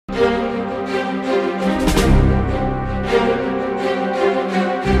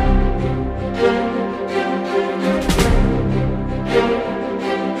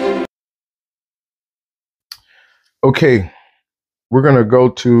Okay, we're gonna go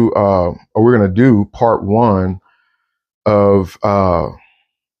to or we're gonna do part one of a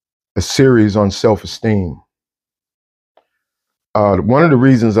series on self-esteem. One of the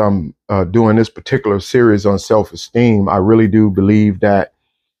reasons I'm doing this particular series on self-esteem, I really do believe that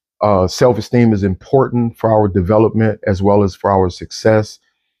self-esteem is important for our development as well as for our success.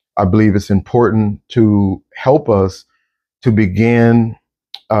 I believe it's important to help us to begin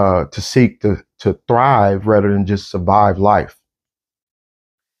to seek to thrive rather than just survive life.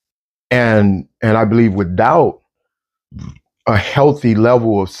 And I believe without a healthy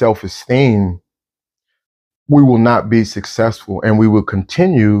level of self-esteem, we will not be successful, and we will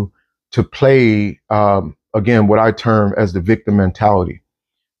continue to play again what I term as the victim mentality.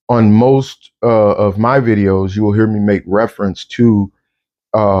 On most of my videos, you will hear me make reference to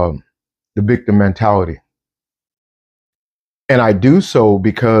um, the victim mentality, and I do so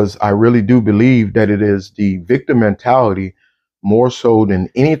because I really do believe that it is the victim mentality more so than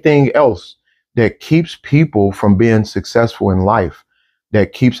anything else that keeps people from being successful in life,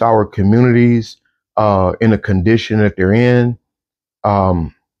 that keeps our communities in a condition that they're in.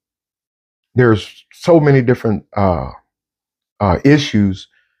 Um, there's so many different issues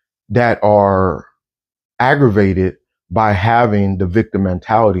that are aggravated by having the victim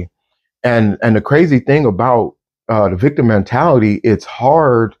mentality. And the crazy thing about the victim mentality, it's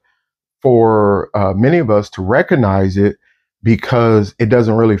hard for many of us to recognize it because it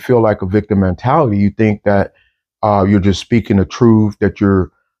doesn't really feel like a victim mentality. You think that you're just speaking the truth, that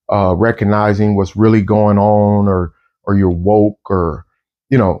you're recognizing what's really going on, or you're woke, or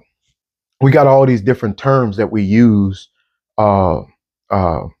you know, we got all these different terms that we use uh,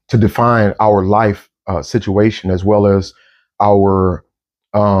 to define our life situation as well as our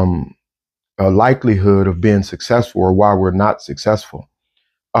um, likelihood of being successful or why we're not successful.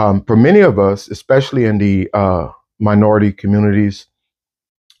 For many of us, especially in the minority communities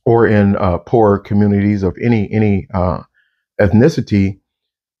or in poor communities of any ethnicity,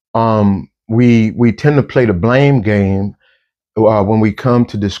 we tend to play the blame game when we come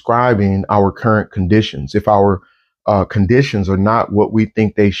to describing our current conditions. If our conditions are not what we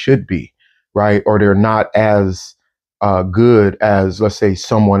think they should be, right, or they're not as good as, let's say,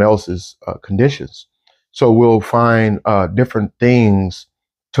 someone else's conditions, so we'll find different things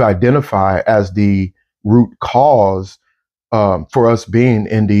to identify as the root cause for us being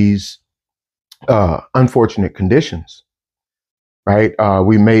in these unfortunate conditions, right?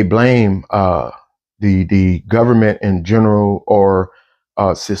 We may blame the government in general, or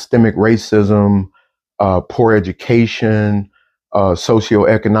systemic racism, poor education,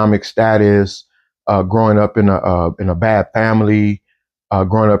 socioeconomic status, growing up in a bad family,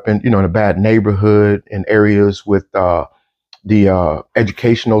 growing up in a bad neighborhood, in areas with the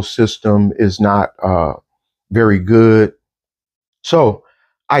educational system is not very good. So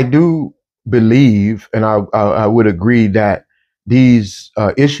I do believe, and I would agree that these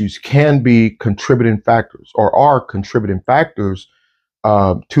issues can be contributing factors, or are contributing factors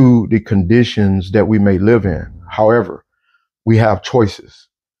to the conditions that we may live in. However, we have choices,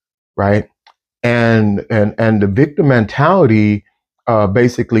 right? And the victim mentality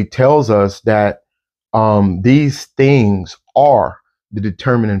basically tells us that these things are the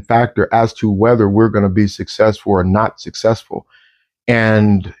determining factor as to whether we're going to be successful or not successful.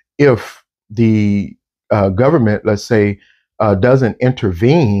 And if the government, let's say, doesn't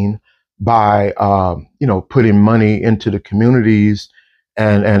intervene by, putting money into the communities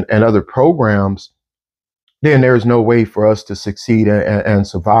and other programs, then there is no way for us to succeed and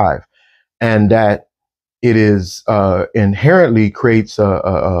survive. And that it is inherently creates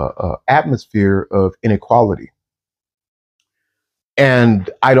a atmosphere of inequality. And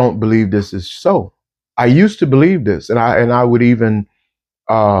I don't believe this is so. I used to believe this, and I would even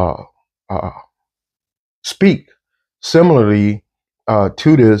uh, uh, speak similarly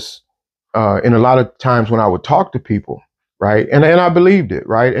to this in a lot of times when I would talk to people, right? And I believed it,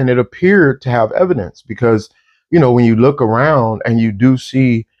 right? And it appeared to have evidence because, when you look around and you do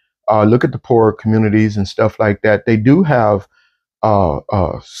see, look at the poorer communities and stuff like that, they do have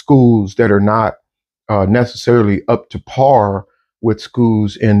schools that are not necessarily up to par with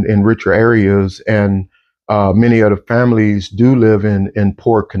schools in richer areas. And many of the families do live in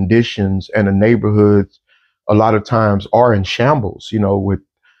poor conditions, and the neighborhoods a lot of times are in shambles, with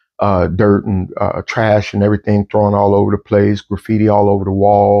dirt and trash and everything thrown all over the place, graffiti all over the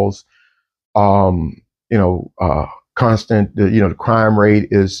walls. Um, you know, constant. The crime rate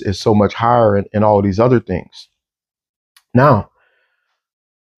is so much higher, and all these other things. Now,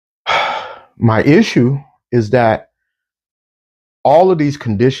 my issue is that all of these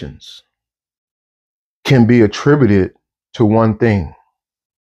conditions can be attributed to one thing: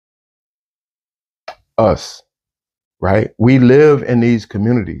 us, right? We live in these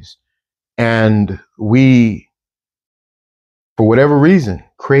communities, and we, for whatever reason,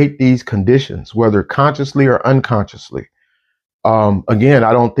 create these conditions, whether consciously or unconsciously. Again,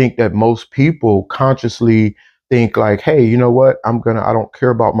 I don't think that most people consciously think like, hey, you know what? I don't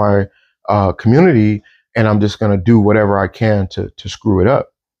care about my community, and I'm just gonna do whatever I can to screw it up.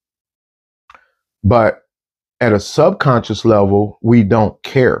 But at a subconscious level, we don't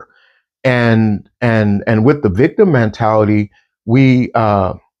care. And with the victim mentality, we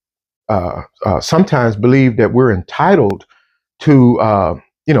sometimes believe that we're entitled to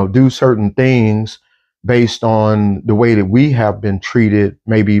do certain things based on the way that we have been treated,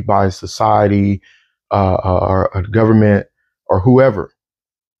 maybe by society, or government, or whoever,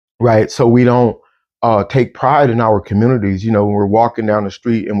 right? So we don't take pride in our communities. When we're walking down the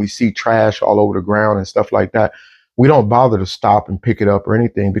street and we see trash all over the ground and stuff like that, we don't bother to stop and pick it up or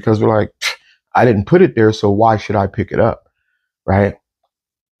anything, because we're like, I didn't put it there, so why should I pick it up, right?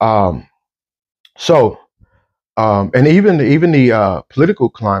 Um, so and even the political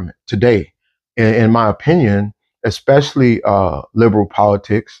climate today, in my opinion, especially liberal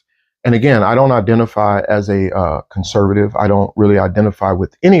politics. And again, I don't identify as a conservative. I don't really identify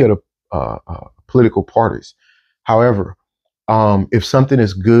with any of the political parties. However, if something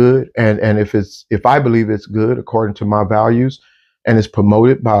is good, and if I believe it's good according to my values, and it's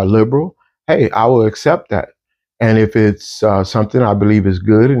promoted by a liberal, hey, I will accept that. And if it's something I believe is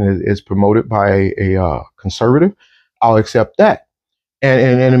good and is promoted by a conservative, I'll accept that.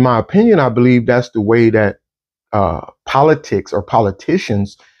 And in my opinion, I believe that's the way that politics or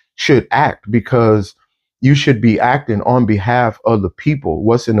politicians should act, because you should be acting on behalf of the people,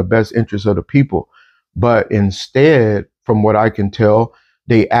 what's in the best interest of the people. But instead, from what I can tell,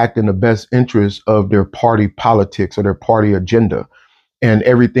 they act in the best interest of their party politics or their party agenda, and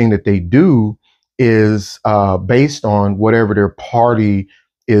everything that they do is based on whatever their party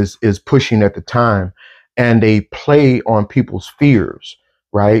is pushing at the time, and they play on people's fears,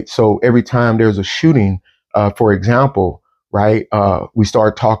 right? So every time there's a shooting, for example, right, we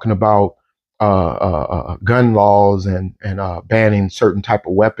start talking about gun laws and banning certain type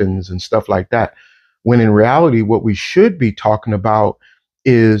of weapons and stuff like that. When in reality, what we should be talking about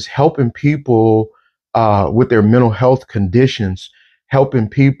is helping people with their mental health conditions, helping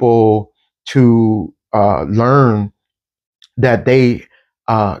people to learn that they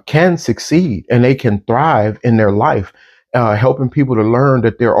can succeed and they can thrive in their life, helping people to learn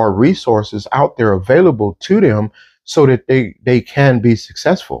that there are resources out there available to them so that they can be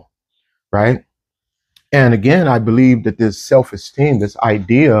successful, right? And again, I believe that this self-esteem, this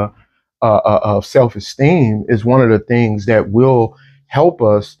idea of self-esteem, is one of the things that will help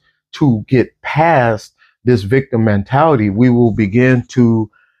us to get past this victim mentality. We will begin to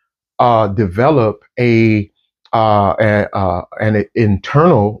develop an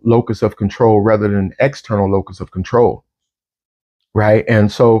internal locus of control rather than an external locus of control, right?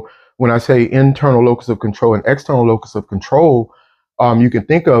 And so when I say internal locus of control and external locus of control, you can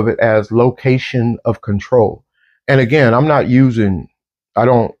think of it as location of control. And again,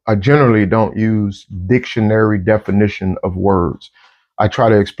 I generally don't use dictionary definition of words. I try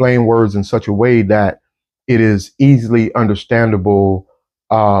to explain words in such a way that it is easily understandable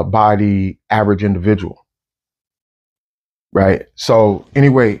by the average individual, right? So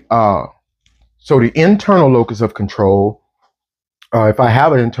anyway, so the internal locus of control, if I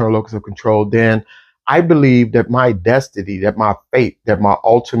have an internal locus of control, then I believe that my destiny, that my fate, that my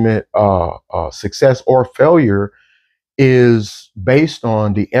ultimate success or failure is based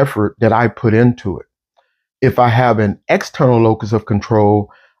on the effort that I put into it. If I have an external locus of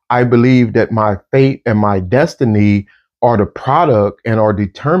control, I believe that my fate and my destiny are the product and are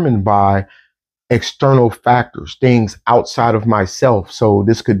determined by external factors, things outside of myself. So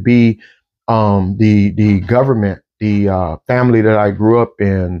this could be the government, the family that I grew up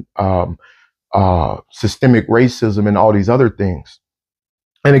in, systemic racism, and all these other things.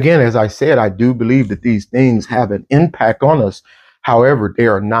 And again, as I said, I do believe that these things have an impact on us. However, they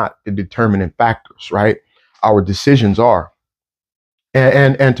are not the determining factors, right? Our decisions are.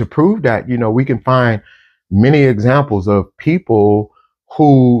 And to prove that, we can find many examples of people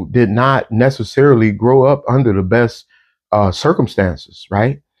who did not necessarily grow up under the best circumstances,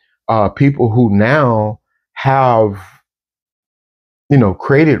 right? People who now have,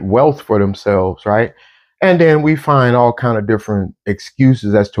 created wealth for themselves, right? And then we find all kind of different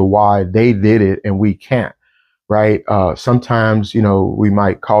excuses as to why they did it and we can't, right? Sometimes, we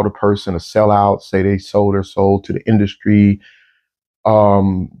might call the person a sellout, say they sold their soul to the industry,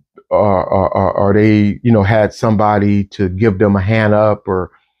 um, or they, had somebody to give them a hand up,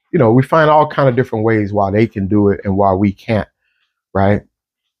 or, we find all kind of different ways why they can do it and why we can't, right?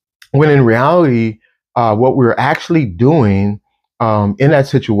 When in reality, what we're actually doing in that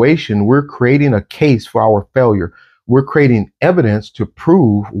situation, we're creating a case for our failure. We're creating evidence to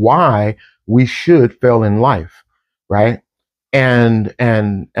prove why we should fail in life, right? And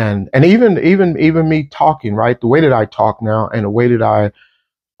even me talking, right? The way that I talk now and the way that I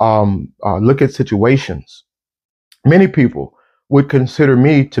look at situations, many people would consider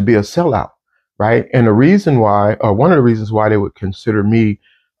me to be a sellout, right? And the reason why, or one of the reasons why they would consider me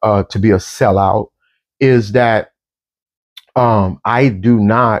to be a sellout, is that I do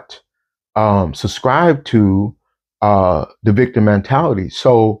not subscribe to the victim mentality.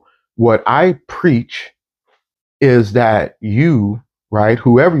 So what I preach is that you, right,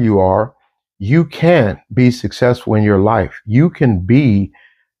 whoever you are, you can be successful in your life. You can be,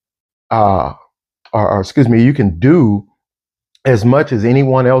 uh, or excuse me, you can do as much as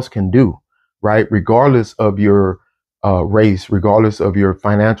anyone else can do, right? Regardless of your race, regardless of your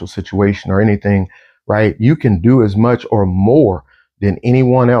financial situation or anything, right? You can do as much or more than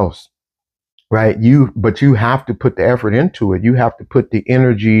anyone else, right? But you have to put the effort into it. You have to put the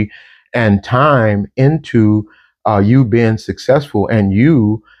energy and time into you being successful, and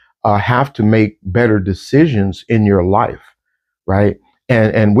you have to make better decisions in your life, right?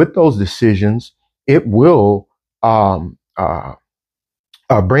 And with those decisions, it will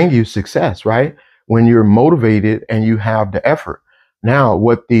bring you success, right? When you're motivated and you have the effort. Now,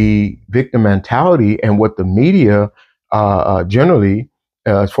 what the victim mentality and what the media generally,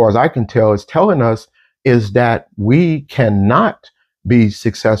 as far as I can tell, is telling us is that we cannot be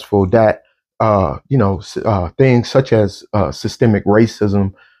successful. That things such as systemic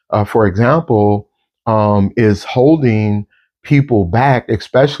racism, for example, is holding people back,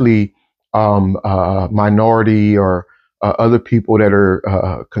 especially minority or other people that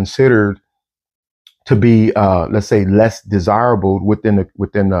are considered to be, let's say, less desirable within the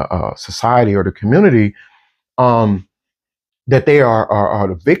society or the community. Um, that they are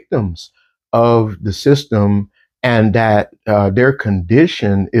the victims of the system, and that their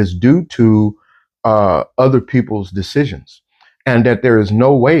condition is due to other people's decisions, and that there is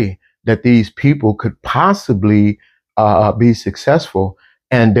no way that these people could possibly be successful,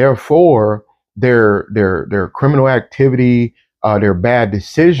 and therefore their criminal activity, their bad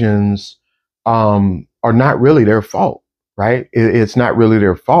decisions are not really their fault, right? It's not really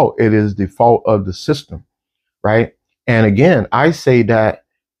their fault. It is the fault of the system, right? And again, I say that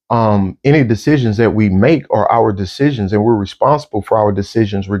any decisions that we make are our decisions, and we're responsible for our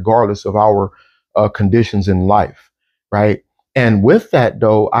decisions regardless of our conditions in life, right? And with that,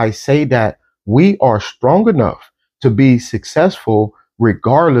 though, I say that we are strong enough to be successful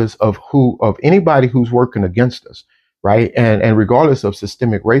regardless of anybody who's working against us, right? And regardless of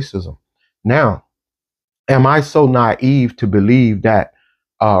systemic racism. Now, am I so naive to believe that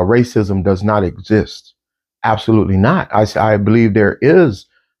racism does not exist? Absolutely not. I believe there is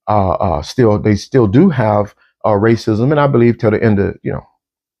they still do have racism, and I believe till the end of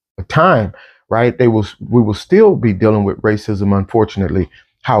time, right? We will still be dealing with racism, unfortunately.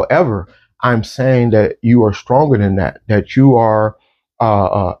 However, I'm saying that you are stronger than that. That you are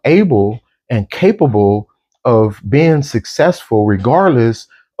able and capable of being successful, regardless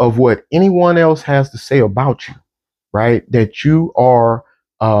of what anyone else has to say about you, right? That you are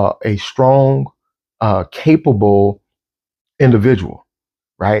a strong, capable individual,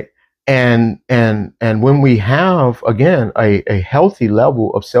 right? And when we have again a healthy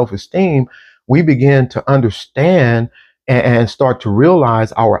level of self-esteem, we begin to understand and start to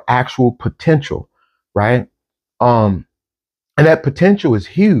realize our actual potential, right? Um, and that potential is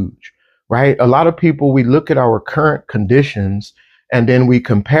huge, right? A lot of people, we look at our current conditions and then we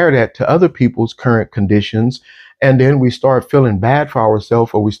compare that to other people's current conditions. And then we start feeling bad for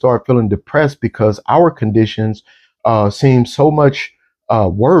ourselves, or we start feeling depressed because our conditions seem so much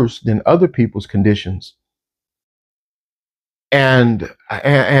worse than other people's conditions. And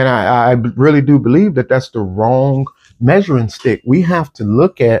I really do believe that that's the wrong measuring stick. We have to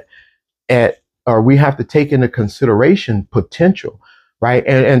look at or we have to take into consideration potential, right?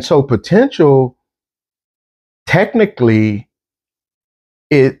 And so potential, technically,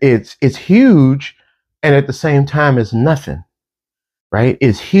 it's huge, and at the same time it's nothing, right?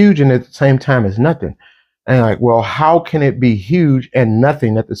 It's huge and at the same time it's nothing. And like, well, how can it be huge and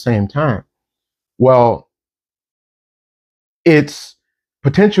nothing at the same time? Well, it's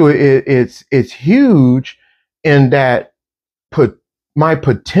potential. It's huge in that put my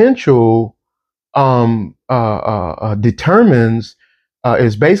potential determines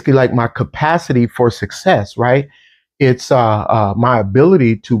is basically like my capacity for success, right? It's my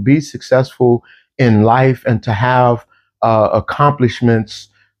ability to be successful in life and to have accomplishments.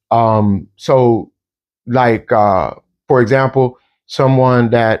 So, like, for example, someone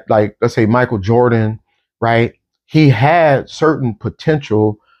that, like, let's say Michael Jordan, right? He had certain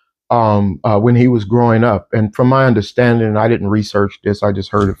potential when he was growing up. And from my understanding, and I didn't research this, I just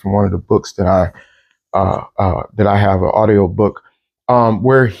heard it from one of the books that I have, an audio book,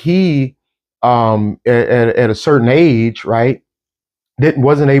 where he, at a certain age, right, didn't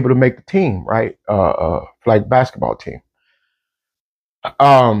wasn't able to make the team, right, like basketball team.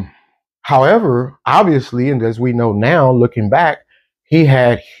 Um, However, obviously, and as we know now, looking back, he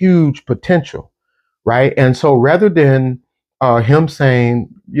had huge potential, right? And so rather than him saying,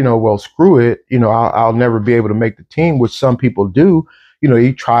 well, screw it, I'll never be able to make the team, which some people do.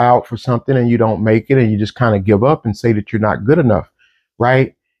 You try out for something and you don't make it, and you just kind of give up and say that you're not good enough,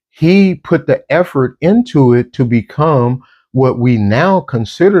 right? He put the effort into it to become what we now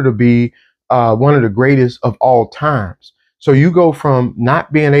consider to be one of the greatest of all times. So you go from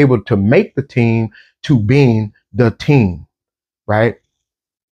not being able to make the team to being the team, right?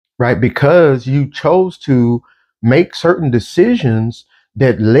 Right? Because you chose to make certain decisions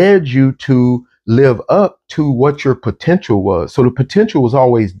that led you to live up to what your potential was. So the potential was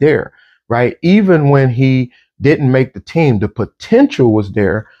always there, right? Even when he didn't make the team, the potential was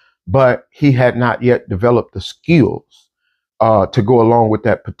there, but he had not yet developed the skills to go along with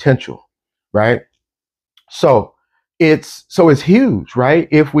that potential, right? So it's huge, right?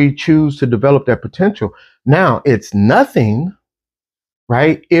 If we choose to develop that potential. Now it's nothing,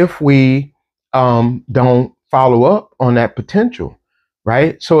 right? If we don't follow up on that potential,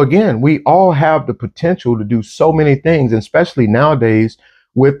 right? So again, we all have the potential to do so many things, and especially nowadays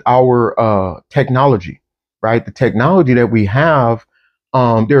with our technology, right? The technology that we have,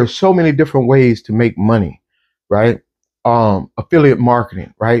 there are so many different ways to make money, right? Affiliate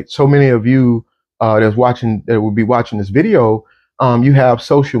marketing, right? So many of you that will be watching this video, you have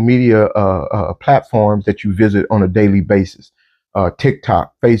social media platforms that you visit on a daily basis,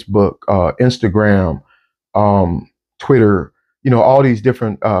 TikTok, Facebook, Instagram, Twitter, all these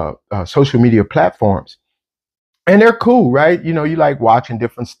different social media platforms. And they're cool, right? You like watching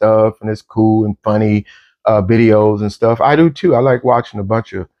different stuff, and it's cool and funny videos and stuff. I do too. I like watching a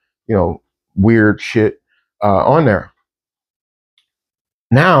bunch of, weird shit on there.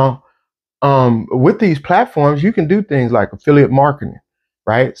 Now, with these platforms, you can do things like affiliate marketing,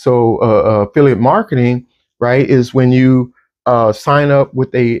 right? So affiliate marketing, right, is when you sign up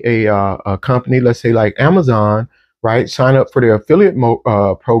with a company, let's say like Amazon, right? Sign up for their affiliate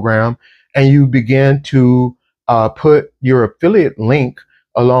program, and you begin to put your affiliate link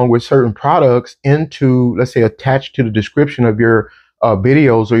along with certain products into, let's say, attached to the description of your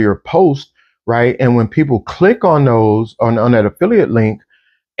videos or your post, right? And when people click on those on that affiliate link,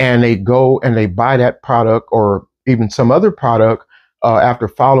 and they go and they buy that product or even some other product after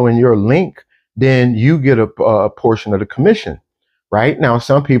following your link, then you get a portion of the commission, right? Now,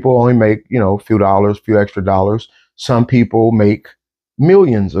 some people only make, a few dollars, few extra dollars. Some people make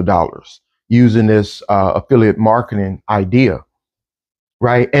millions of dollars using this affiliate marketing idea,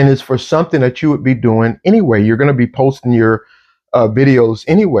 right? And it's for something that you would be doing anyway. You're going to be posting your videos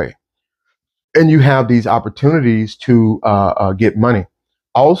anyway, and you have these opportunities to get money.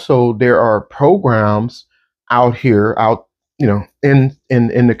 Also, there are programs out here, in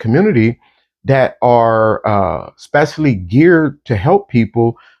the community that are specially geared to help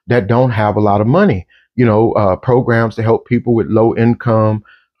people that don't have a lot of money. Programs to help people with low income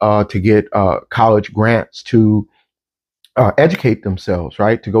to get college grants to educate themselves,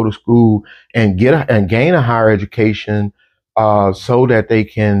 right? To go to school and and gain a higher education, so that they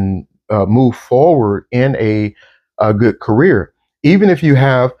can move forward in a good career. Even if you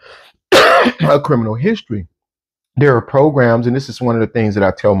have a criminal history, there are programs, and this is one of the things that I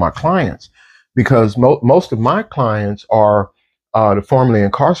tell my clients, because most of my clients are the formerly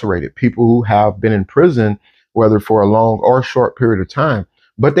incarcerated, people who have been in prison, whether for a long or short period of time,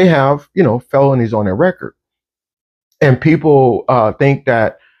 but they have, felonies on their record. And people think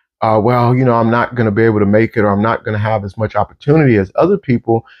that, well, I'm not going to be able to make it, or I'm not going to have as much opportunity as other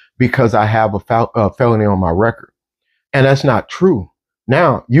people because I have a felony on my record. And that's not true.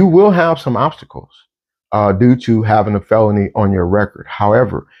 Now, you will have some obstacles due to having a felony on your record.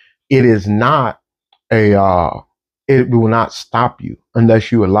 However, it is not it will not stop you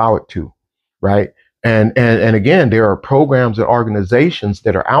unless you allow it to, right? And again, there are programs and organizations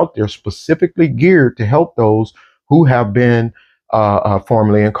that are out there specifically geared to help those who have been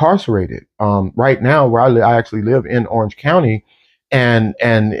formerly incarcerated. Right now, where I actually live in Orange County, And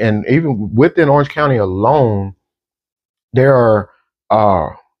even within Orange County alone, there are uh,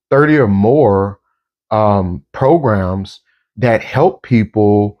 30 or more programs that help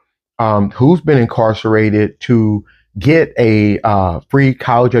people who's been incarcerated to get a free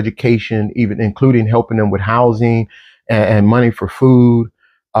college education, even including helping them with housing and money for food,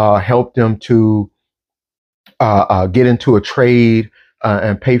 help them to get into a trade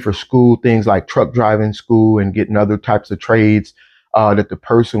and pay for school, things like truck driving school and getting other types of trades that the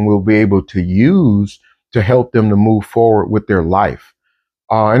person will be able to use to help them to move forward with their life.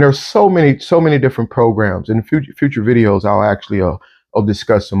 And there's so many different programs. In future videos, I'll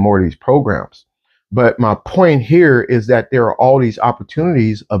discuss some more of these programs. But my point here is that there are all these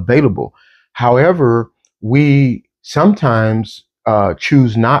opportunities available. However, we sometimes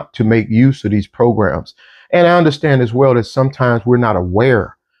choose not to make use of these programs. And I understand as well that sometimes we're not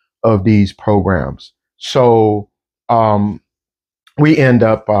aware of these programs. So um, we end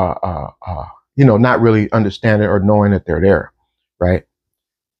up, not really understanding or knowing that they're there, right?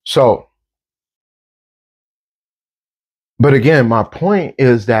 So, but again, my point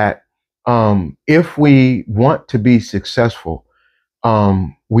is that if we want to be successful,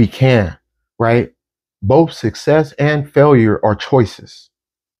 we can, right? Both success and failure are choices.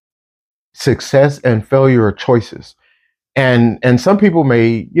 Success and failure are choices. And some people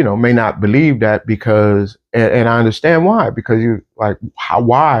may not believe that because, and I understand why, because you like,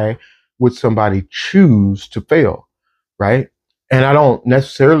 why would somebody choose to fail, right? And I don't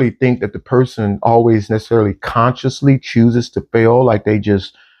necessarily think that the person always necessarily consciously chooses to fail, like they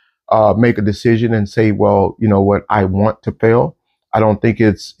just make a decision and say, well, you know what, I want to fail. I don't think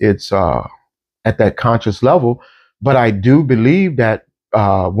it's at that conscious level, but I do believe that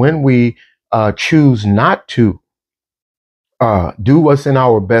when we choose not to do what's in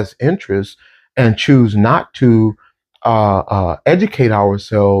our best interest and choose not to educate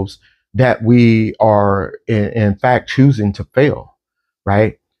ourselves, that we are in fact choosing to fail,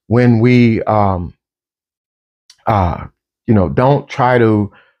 right? When we uh, don't try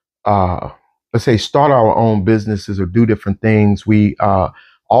to uh, let's say start our own businesses or do different things, we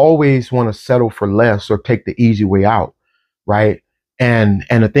always want to settle for less or take the easy way out, right? And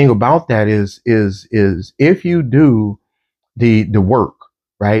the thing about that is if you do the work,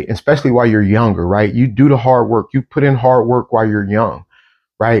 right? Especially while you're younger, right? You do the hard work. You put in hard work while you're young,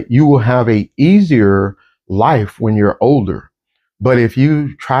 right? You will have a easier life when you're older. But if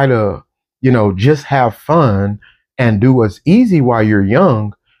you try to, just have fun and do what's easy while you're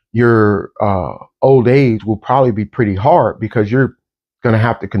young, your old age will probably be pretty hard because you're going to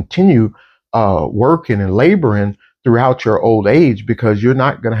have to continue working and laboring throughout your old age because you're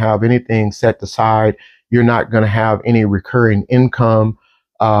not going to have anything set aside. You're not going to have any recurring income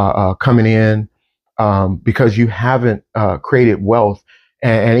coming in because you haven't created wealth,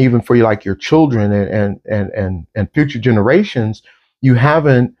 and even for you, like your children and future generations, you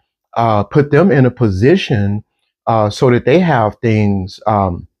haven't put them in a position so that they have things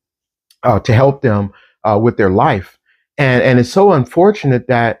to help them with their life. And it's so unfortunate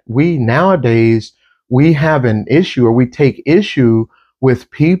that we nowadays we have an issue, or we take issue with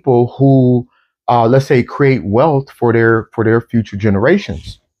people who let's say create wealth for their future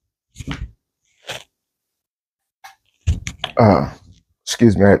generations. Uh,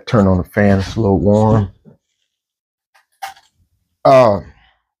 excuse me, I had to turn on the fan. It's a little warm. Uh,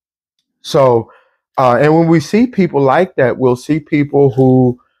 and when we see people like that, we'll see people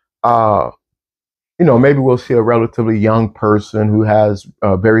who, uh, maybe we'll see a relatively young person who has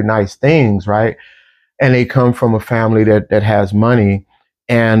very nice things, right? And they come from a family that has money,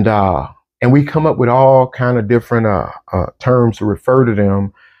 and and we come up with all kind of different terms to refer to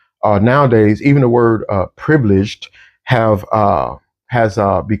them. Nowadays, even the word privileged have has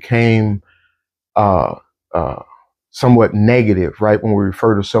became uh, uh, somewhat negative, right? When we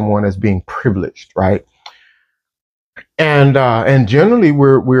refer to someone as being privileged, right? And generally,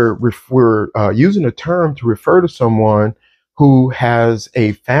 we're using a term to refer to someone who has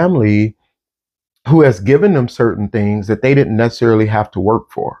a family who has given them certain things that they didn't necessarily have to work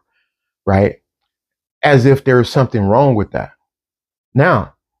for, right? As if there's something wrong with that.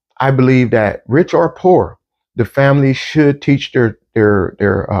 Now, I believe that rich or poor, the family should teach their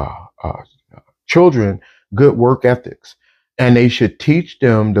children good work ethics, and they should teach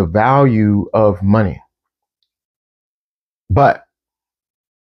them the value of money. But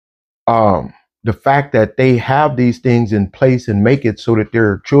um, the fact that they have these things in place and make it so that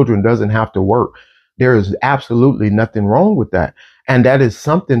their children doesn't have to work, there is absolutely nothing wrong with that, and that is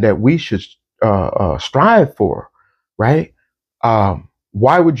something that we should strive for, right?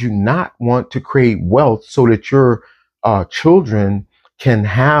 Why would you not want to create wealth so that your children can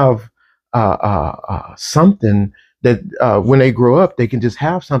have something that when they grow up, they can just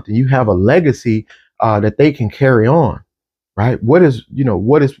have something. You have a legacy that they can carry on, right?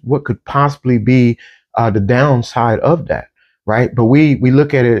 What could possibly be the downside of that, right? But we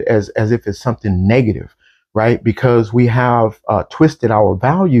look at it as if it's something negative, right? Because we have twisted our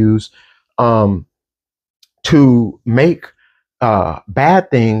values um, to make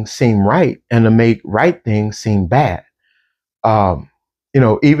bad things seem right and to make right things seem bad. Um,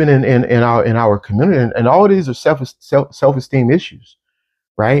 even in our community, and all of these are self-esteem issues,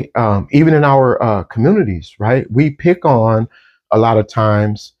 right? Even in our communities, right? We pick on a lot of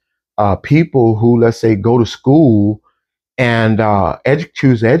times people who, let's say, go to school and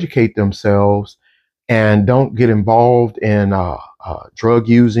choose to educate themselves and don't get involved in drug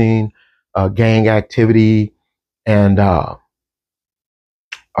using, gang activity, and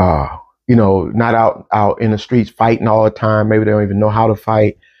not out in the streets fighting all the time. Maybe they don't even know how to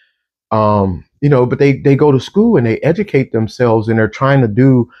fight. But they go to school and they educate themselves and they're trying to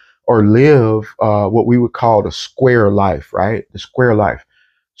do or live what we would call the square life, right? The square life.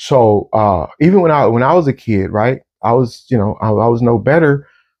 So even when I was a kid, right, I was no better.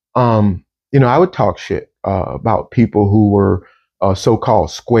 I would talk shit about people who were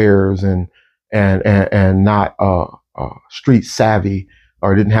so-called squares and not street savvy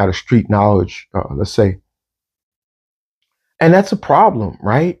or didn't have the street knowledge, let's say. And that's a problem,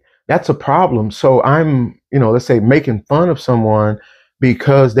 right? That's a problem. So I'm, let's say making fun of someone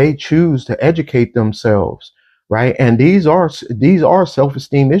because they choose to educate themselves, right? And these are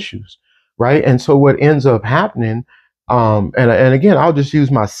self-esteem issues, right? And so what ends up happening, and again, I'll just use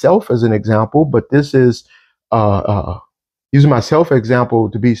myself as an example, but this is using myself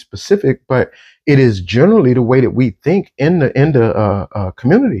example to be specific, but it is generally the way that we think in the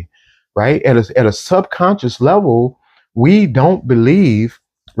community, right? At a subconscious level, we don't believe,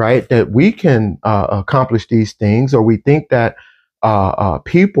 right, that we can accomplish these things, or we think that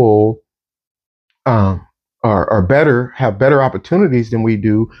people um, are better, have better opportunities than we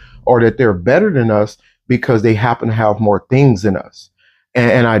do, or that they're better than us because they happen to have more things than us.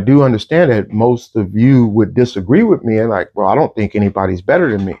 And I do understand that most of you would disagree with me and like, well, I don't think anybody's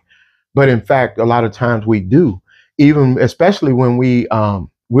better than me. But in fact, a lot of times we do, even especially when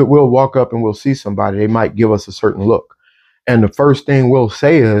we'll walk up and we'll see somebody, they might give us a certain look. And the first thing we'll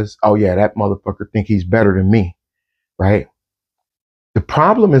say is, oh yeah, that motherfucker think he's better than me, right? The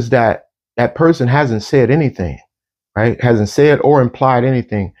problem is that that person hasn't said anything, right? Hasn't said or implied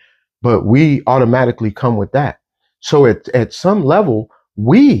anything, but we automatically come with that. So at some level,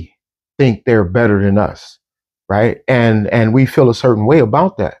 we think they're better than us, right? And we feel a certain way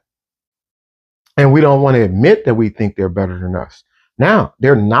about that. And we don't want to admit that we think they're better than us. Now,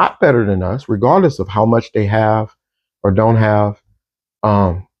 they're not better than us, regardless of how much they have or don't have.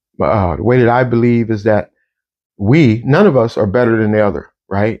 The way that I believe is that none of us are better than the other,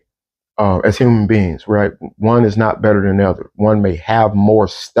 right? As human beings, right? One is not better than the other. One may have more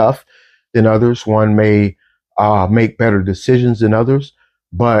stuff than others. One may make better decisions than others.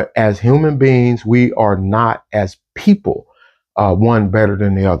 But as human beings, we are not, as people, one better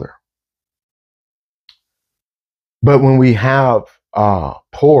than the other. But when we have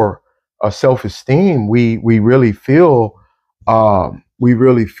poor self-esteem, we really feel less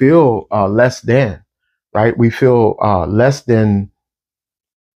than, right? We feel less than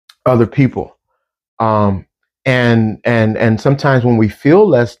other people. Um, and sometimes when we feel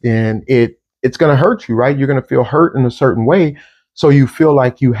less than, it's going to hurt you, right? You're going to feel hurt in a certain way, so you feel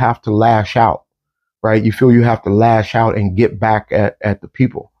like you have to lash out, right? You feel you have to lash out and get back at the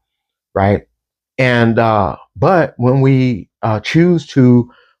people, right? And but when we choose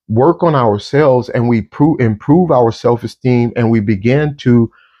to work on ourselves and we improve our self-esteem and we begin to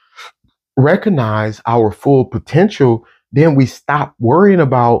recognize our full potential, then we stop worrying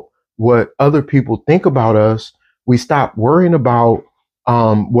about what other people think about us. We stop worrying about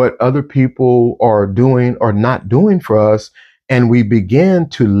what other people are doing or not doing for us, and we begin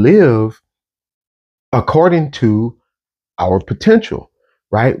to live according to our potential,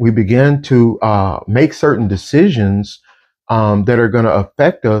 right? We begin to make certain decisions that are going to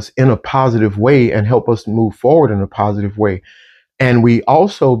affect us in a positive way and help us move forward in a positive way. And we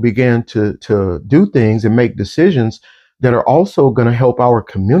also begin to do things and make decisions that are also going to help our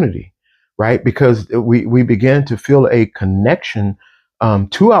community, right? Because we begin to feel a connection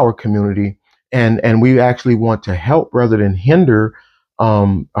to our community, and we actually want to help rather than hinder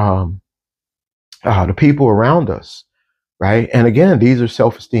um, um, the people around us, right? And again, these are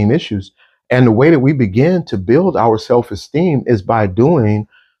self-esteem issues. And the way that we begin to build our self-esteem is by doing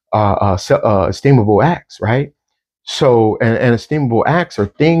esteemable acts, right? So, and esteemable acts are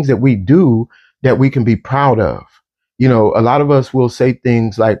things that we do that we can be proud of. You know, a lot of us will say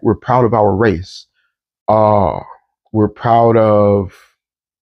things like we're proud of our race. Uh, we're proud of,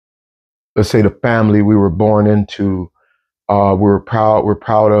 let's say, the family we were born into. We're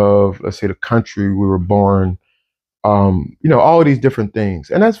proud of, let's say, the country we were born. You know, all of these different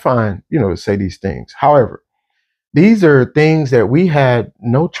things, and that's fine. You know, to say these things. However, these are things that we had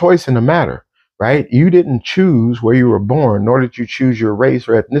no choice in the matter, right? You didn't choose where you were born, nor did you choose your race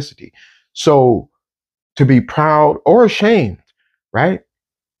or ethnicity. So to be proud or ashamed, right?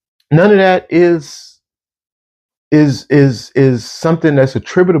 None of that is something that's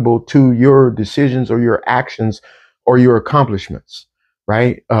attributable to your decisions or your actions or your accomplishments,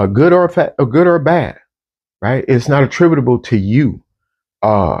 right? Good or bad, right? It's not attributable to you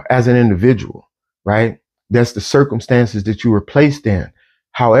as an individual, right? That's the circumstances that you were placed in.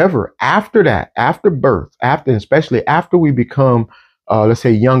 However, after that, after birth, after, especially after we become, let's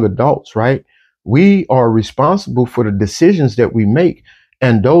say, young adults, right? We are responsible for the decisions that we make,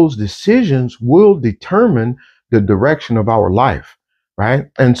 and those decisions will determine the direction of our life, right?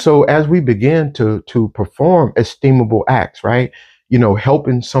 And so, as we begin to perform esteemable acts, right? You know,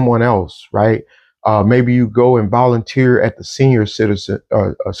 helping someone else, right? Maybe you go and volunteer at the senior center,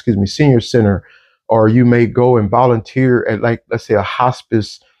 or you may go and volunteer at, like, let's say, a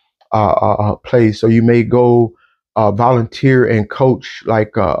hospice place, or you may go volunteer and coach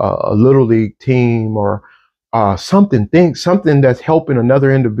like a little league team, or something that's helping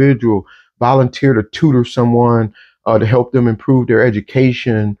another individual. Volunteer to tutor someone to help them improve their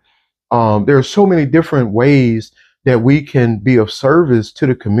education. There are so many different ways that we can be of service to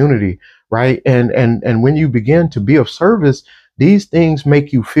the community, right? And when you begin to be of service, these things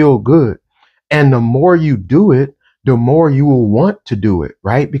make you feel good. And the more you do it, the more you will want to do it,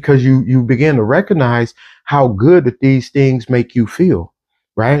 right? Because you begin to recognize how good that these things make you feel,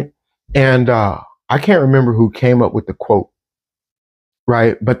 right? And I can't remember who came up with the quote,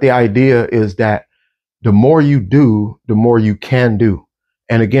 right? But the idea is that the more you do, the more you can do.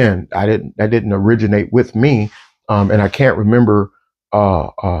 And again, that didn't originate with me, and I can't remember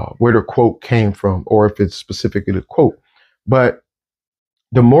where the quote came from, or if it's specifically the quote. But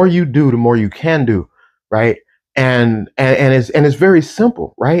the more you do, the more you can do, right? And it's very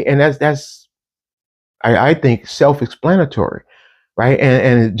simple, right? And that's I think self-explanatory, right?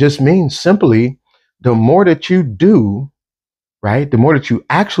 And it just means simply, the more that you do, right, the more that you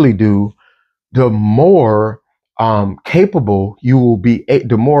actually do, the more capable you will be,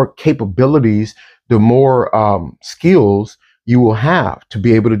 the more capabilities, the more skills you will have to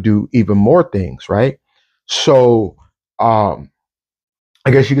be able to do even more things, right? So um,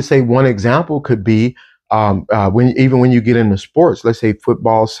 I guess you could say one example could be when you get into sports, let's say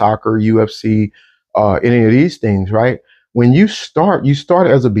football, soccer, UFC, any of these things, right? When you start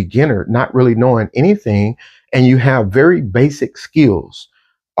as a beginner, not really knowing anything, and you have very basic skills.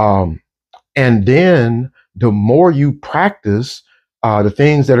 Um, and then the more you practice the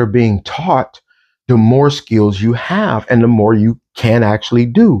things that are being taught, the more skills you have and the more you can actually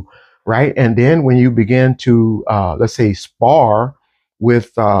do. Right. And then when you begin to, let's say, spar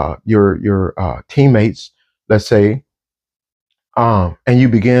with your teammates, let's say, and you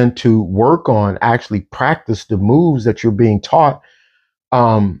begin to work on actually practice the moves that you're being taught,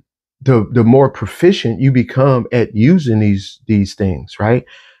 um, the more proficient you become at using these things, right?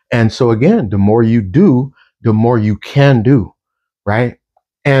 And so again, the more you do, the more you can do, right?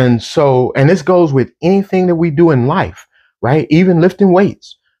 And so, and this goes with anything that we do in life, right? Even lifting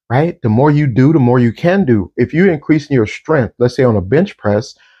weights, right? The more you do, the more you can do. If you're increasing your strength, let's say on a bench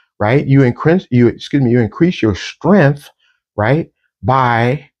press, right? You increase your strength, right?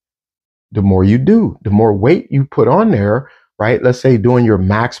 By the more you do, the more weight you put on there, right? Let's say doing your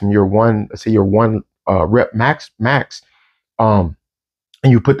maximum, let's say your one rep max, um,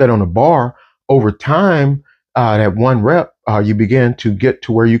 and you put that on a bar over time, that one rep, you begin to get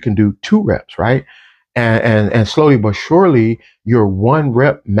to where you can do two reps, right? And slowly but surely, your one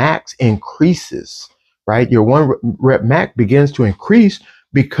rep max increases, right? Your rep max begins to increase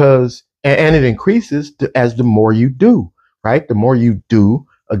because, and it increases as the more you do, right? The more you do,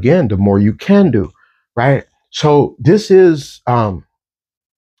 again, the more you can do, right? So this is,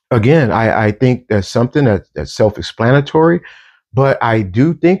 again, I think that's something that's self-explanatory, but I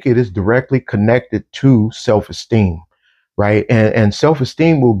do think it is directly connected to self-esteem, right? And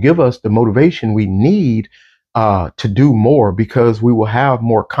self-esteem will give us the motivation we need to do more, because we will have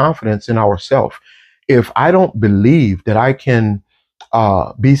more confidence in ourselves. If I don't believe that I can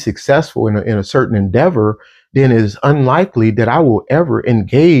be successful in a certain endeavor, then it is unlikely that I will ever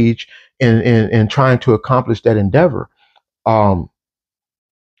engage in trying to accomplish that endeavor. Um,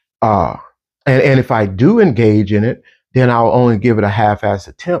 uh, and if I do engage in it, then I'll only give it a half-assed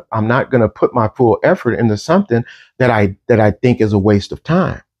attempt. I'm not going to put my full effort into something that I think is a waste of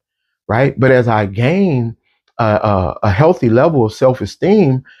time, right? But as I gain a healthy level of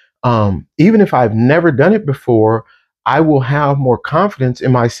self-esteem, even if I've never done it before, I will have more confidence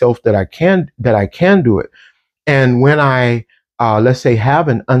in myself that I can do it. And when I, let's say, have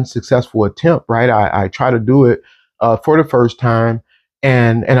an unsuccessful attempt, right? I try to do it for the first time,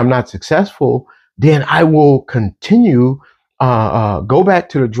 and I'm not successful. Then I will continue, go back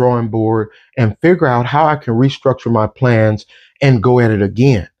to the drawing board and figure out how I can restructure my plans and go at it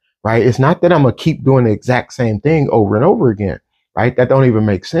again. Right? It's not that I'm gonna keep doing the exact same thing over and over again. Right? That don't even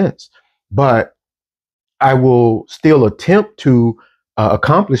make sense. But I will still attempt to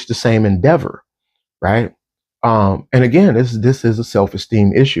accomplish the same endeavor, right? And again, this is a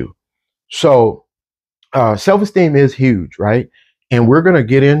self-esteem issue. So self-esteem is huge, right? And we're going to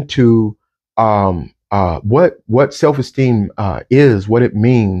get into what self-esteem is, what it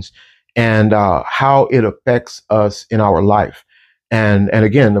means, and how it affects us in our life. And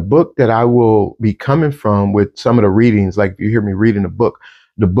again, the book that I will be coming from with some of the readings, like you hear me reading the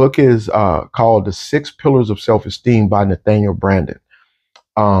book is called The Six Pillars of Self-Esteem by Nathaniel Branden.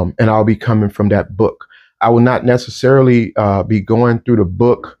 And I'll be coming from that book. I will not necessarily be going through the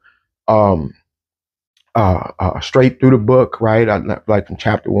book um, straight through the book, right? Like from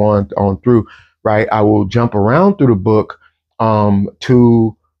chapter one on through, right? I will jump around through the book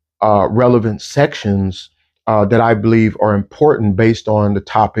to relevant sections that I believe are important based on the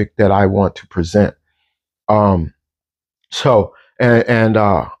topic that I want to present. Um, so,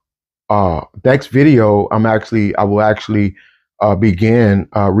 next video, I will actually begin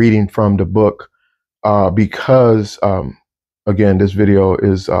reading from the book because, again, this video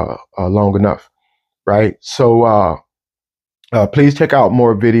is long enough, right? So please check out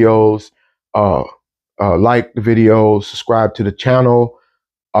more videos, uh, like the video, subscribe to the channel,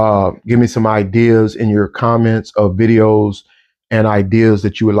 give me some ideas in your comments of videos and ideas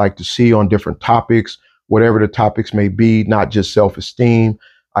that you would like to see on different topics, whatever the topics may be, not just self-esteem.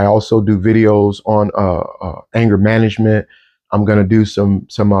 I also do videos on anger management. I'm going to do some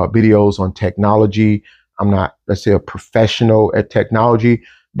videos on technology. I'm not, let's say, a professional at technology,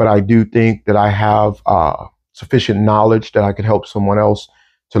 but I do think that I have sufficient knowledge that I could help someone else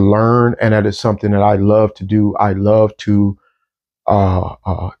to learn, and that is something that I love to do. I love to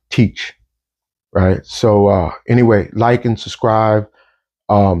teach, right? So anyway, like and subscribe,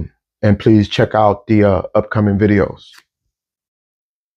 and please check out the upcoming videos.